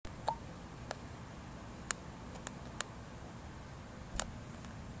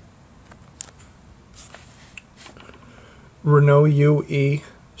Renault UE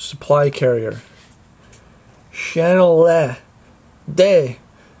supply carrier. Chanel de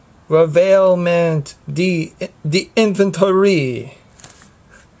ravalement de inventory.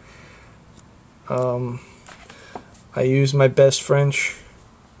 I use my best French,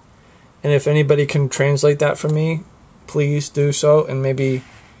 and if anybody can translate that for me, please do so, and maybe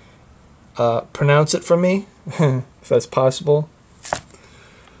pronounce it for me, if that's possible.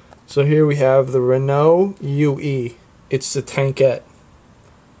 So here we have the Renault UE. It's the Tankette.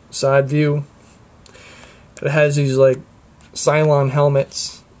 Side view. It has these like Cylon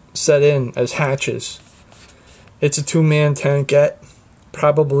helmets set in as hatches. It's a two-man Tankette,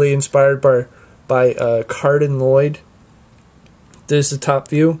 probably inspired by Cardin Lloyd. There's the top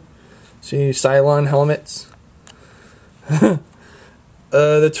view. See Cylon helmets. The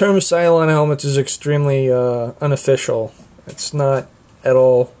term Cylon helmets is extremely unofficial. It's not at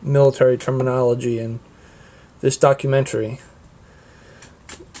all military terminology in this documentary.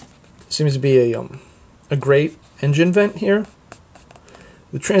 Seems to be a great engine vent here.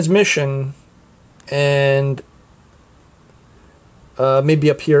 The transmission and maybe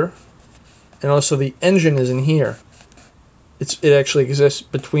up here, and also the engine is in here. It actually exists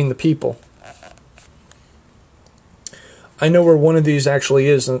between the people. I know where one of these actually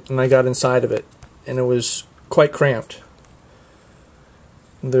is, and I got inside of it, and it was quite cramped.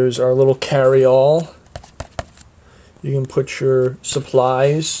 There's our little carry-all. You can put your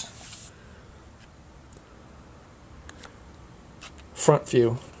supplies. Front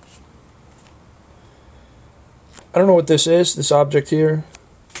view. I don't know what this is, this object here.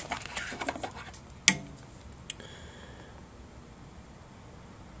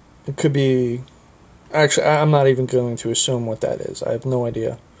 It could be... Actually, I'm not even going to assume what that is. I have no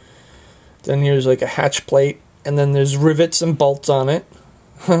idea. Then here's like a hatch plate, and then there's rivets and bolts on it.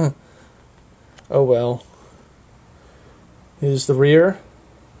 Oh well. Here's the rear.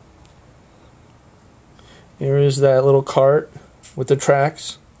 Here is that little cart with the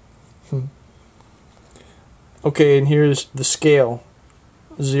tracks. Okay, and here's the scale.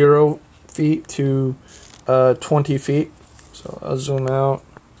 0 feet to 20 feet. So I'll zoom out.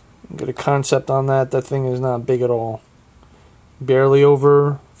 Get a concept on that. That thing is not big at all. Barely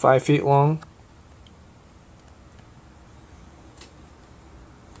over 5 feet long.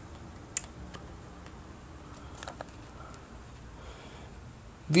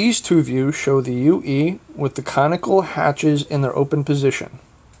 These two views show the UE with the conical hatches in their open position.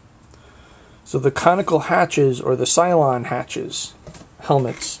 So the conical hatches, or the Cylon hatches,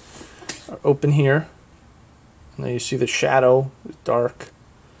 helmets, are open here. And then you see the shadow, it's dark.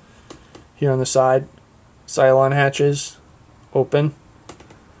 Here on the side, Cylon hatches, open.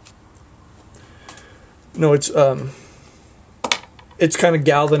 No, it's kind of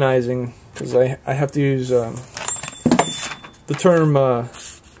galvanizing, because I have to use the term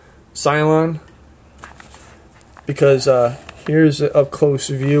Cylon, because here's an up close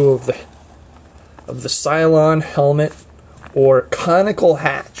view of the Cylon helmet or conical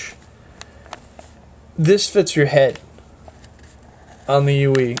hatch. This fits your head on the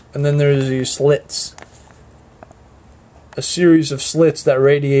UE, and then there's these slits, a series of slits that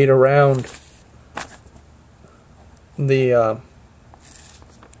radiate around the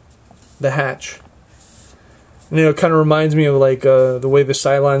hatch. And, you know, it kind of reminds me of like the way the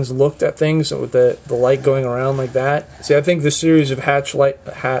Cylons looked at things with the light going around like that. See, I think the series of hatch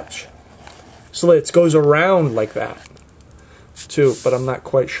slits goes around like that too, but I'm not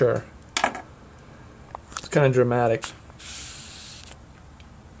quite sure. It's kind of dramatic.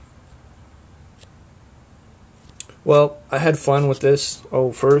 Well, I had fun with this.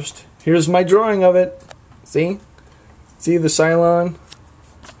 Oh, first, here's my drawing of it. See? See the Cylon?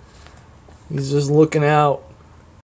 He's just looking out.